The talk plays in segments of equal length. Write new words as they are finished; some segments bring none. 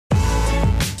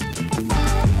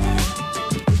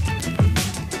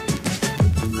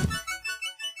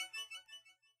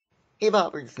Hey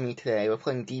Bob, it's me today. We're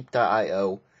playing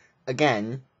Diep.io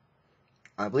again.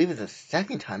 I believe it's the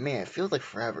second time. Man, it feels like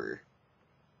forever.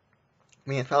 I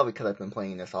mean, it's probably because I've been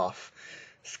playing this off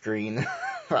screen,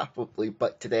 probably.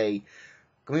 But today, I'm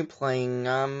gonna be playing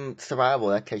survival.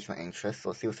 That takes my interest. So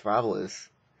let's see what survival is.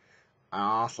 I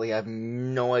honestly have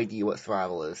no idea what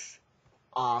survival is.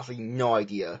 Honestly, no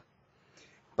idea.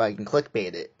 But I can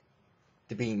clickbait it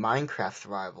to be Minecraft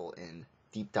survival in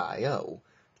Diep.io.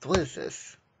 So what is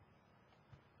this?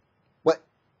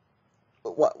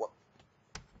 What?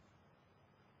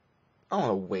 I don't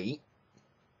want to wait.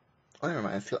 Oh, never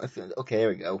mind. Okay, there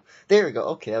we go. There we go.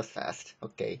 Okay, that was fast.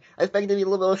 Okay. I expected to be a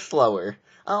little bit slower.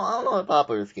 I don't know what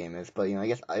popular this game is, but, I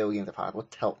guess IO games are popular.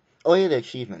 What the hell? Oh, yeah, the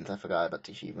achievements. I forgot about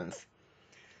the achievements.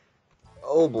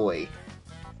 Oh, boy.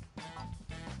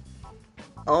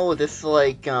 Oh, this is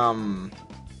like, That's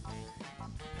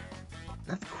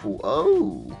cool.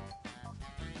 Oh.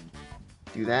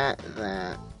 Do that.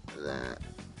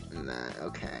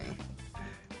 Okay.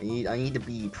 I need to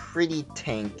be pretty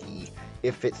tanky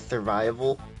if it's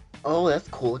survival. Oh, that's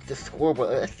cool. It's the scoreboard.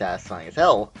 That's satisfying as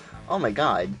hell. Oh my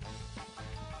god.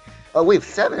 Oh, we have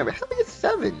 7 of it. How do we get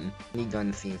 7?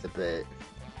 Gun seems a bit.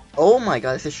 Oh my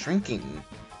god, this is shrinking.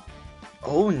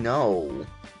 Oh no.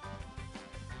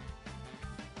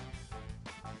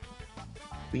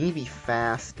 We need to be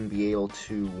fast and be able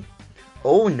to.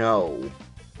 Oh no.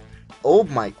 Oh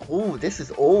my. Oh, this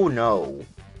is. Oh no.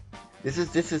 This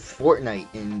is Fortnite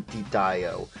in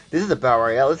Diepio. This is a Battle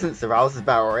Royale. This isn't survival, this is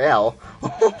Battle Royale.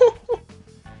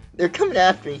 They're coming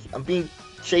after me. I'm being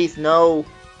chased. No.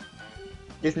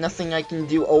 There's nothing I can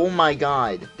do. Oh my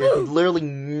god. There's literally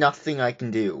nothing I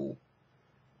can do.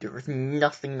 There's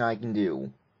nothing I can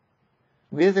do.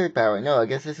 Wizard Battle Royale. No, I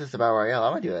guess this is the Battle Royale.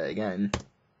 I'm gonna do that again.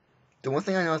 The one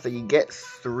thing I know is that you get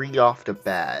 3 off the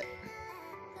bat.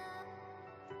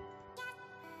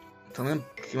 So I'm gonna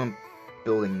see what I'm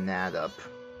building that up.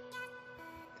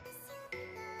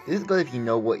 This is good if you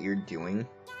know what you're doing,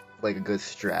 like a good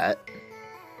strat.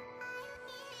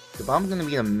 If I'm gonna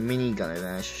be a minigunner,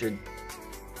 then I should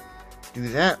do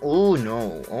that. Oh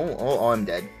no! Oh, I'm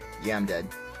dead. Yeah, I'm dead.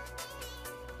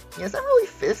 Yeah, it's not really.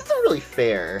 This isn't really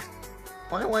fair.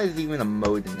 Why is even a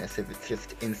mode in this if it's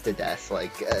just insta death?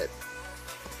 Like,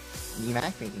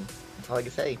 matchmaking. That's all I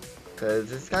can say.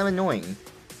 Cause it's kind of annoying.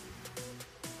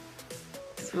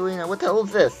 Really not. What the hell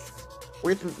is this?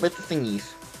 Where's the thingies?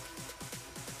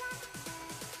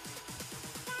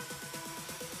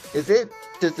 Is it?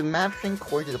 Does the map sync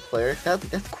core to the player?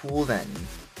 That's cool then.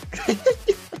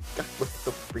 That looks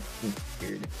so freaking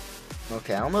weird.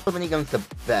 Okay, I don't know if minigun's the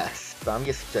best, but I'm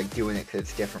just like doing it because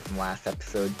it's different from last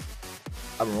episode.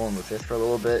 I've been rolling with this for a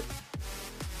little bit.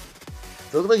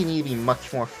 So it looks like you need to be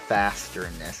much more faster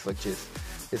in this, which is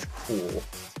cool.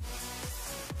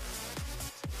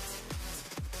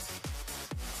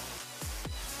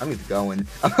 I'm just going.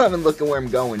 I'm not even looking where I'm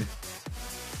going.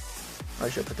 I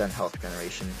should put that in health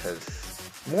generation, because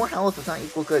more health is not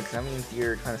equal good, because that means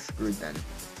you're kind of screwed then.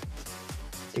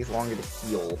 It takes longer to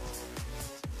heal.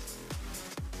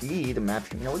 The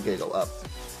map, we gotta go up.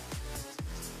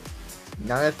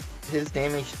 None of his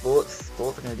damage bullets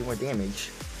are gonna do more damage.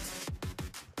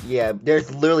 Yeah,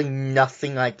 there's literally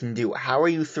nothing I can do. How are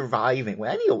you surviving?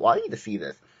 Wait, I need to see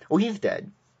this. Oh, he's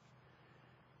dead.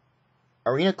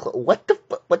 Arena what the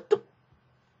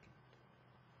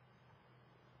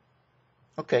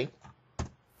Okay.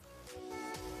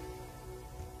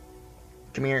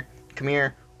 Come here.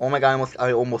 Oh my god,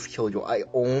 I almost killed you.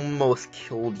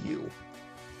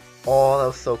 Oh, that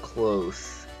was so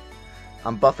close.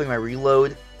 I'm buffing my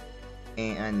reload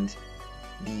and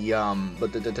this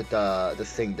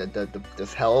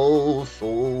health.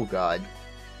 Oh god.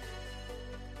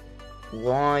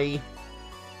 Why?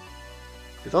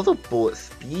 There's also bullet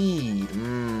speed.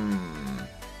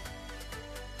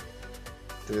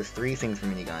 So there's 3 things for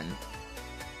minigun.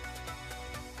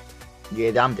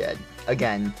 Yeah, I'm dead.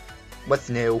 Again. What's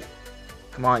new?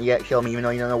 Come on, yeah, kill me even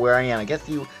though you don't know where I am. I guess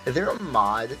you... Is there a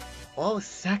mod? Oh,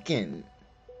 second.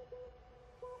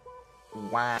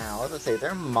 Wow, I was gonna say, is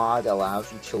there a mod that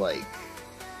allows you to, like,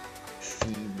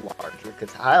 see larger?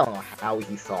 Because I don't know how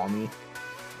he saw me.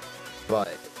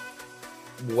 But...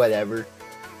 whatever.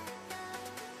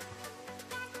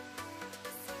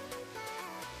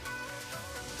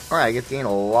 Alright, I get to gain a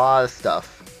lot of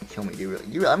stuff. Kill me, dude.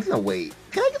 I'm just gonna wait.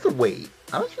 Can I just wait?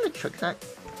 I'm just gonna check that.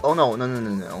 Oh no.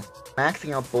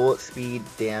 Maxing out bullet speed,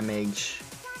 damage.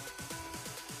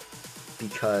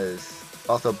 Because.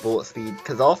 Also bullet speed.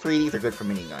 Because all 3 of these are good for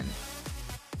minigun.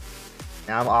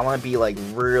 Now I wanna be like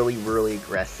really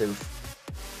aggressive.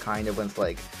 Kind of when it's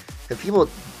like. Because people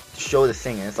show this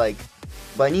thing and it's like.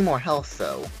 But I need more health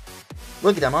though.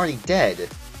 Look at that, I'm already dead.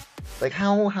 Like,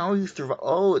 how are you survive?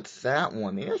 Oh, it's that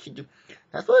one. Maybe I should do...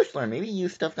 That's what I should learn. Maybe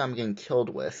use stuff that I'm getting killed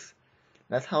with.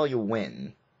 That's how you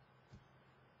win.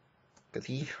 Because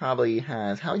he probably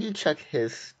has... How do you check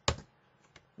his...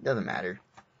 It doesn't matter.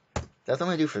 That's what I'm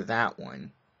going to do for that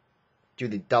one. Do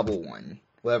the double one.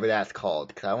 Whatever that's called.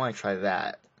 Because I want to try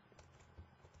that.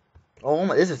 Oh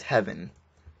my... This is heaven.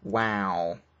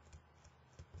 Wow.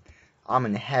 I'm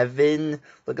in heaven.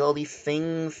 Look at all these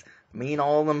things. Me and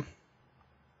all of them.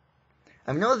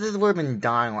 I know this is where I've been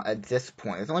dying at this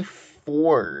point. There's only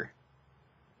 4.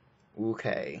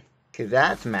 Okay. Okay,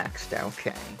 that's maxed out.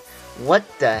 Okay. What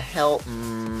the hell?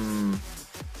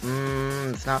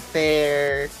 It's not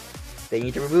fair. They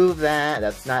need to remove that.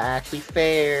 That's not actually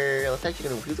fair. Let's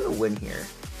actually who's gonna win here?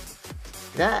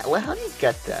 That, well, how do you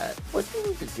get that? What do you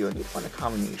need to do? I need to find a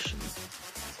combination.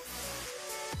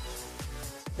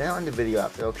 Then I'll end the video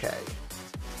after. Okay.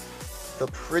 So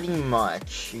pretty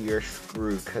much you're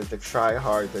screwed because the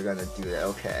tryhards are gonna do that.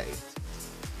 Okay.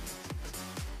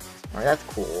 Alright, that's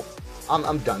cool.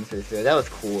 I'm done for this video. That was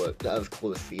cool. That was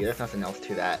cool to see. There's nothing else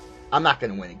to that. I'm not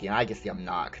gonna win again. I guess I'm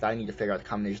not, because I need to figure out the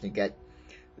combination to get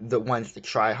the ones the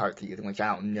tryhards are using, which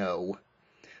I don't know.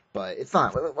 But it's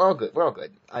fine. We're all good. We're all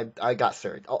good. I got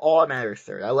third. All that matters is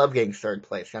third. I love getting third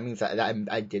place. That means that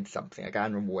I did something. I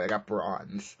got an reward. I got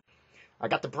bronze. I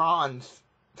got the bronze.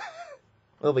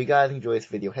 Well, if you guys enjoyed this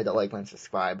video, hit that like button,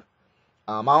 subscribe.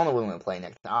 I don't know what I'm gonna play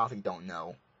next. I honestly don't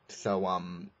know. So,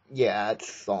 yeah,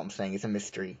 that's all I'm saying. It's a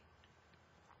mystery.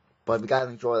 But if you guys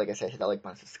enjoy, like I said, hit that like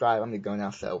button, subscribe. I'm gonna go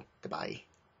now, so goodbye.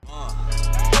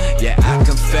 Yeah, I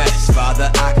confess,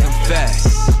 Father, I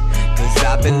confess. Cause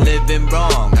I've been living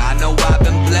wrong, I know I've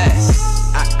been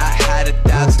blessed. I had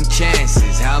 1,000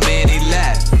 chances, how many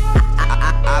left?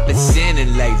 I've been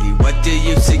sinning lately, what do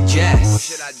you suggest? What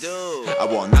should I do? I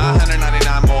want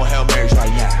 999 more Hail Marys.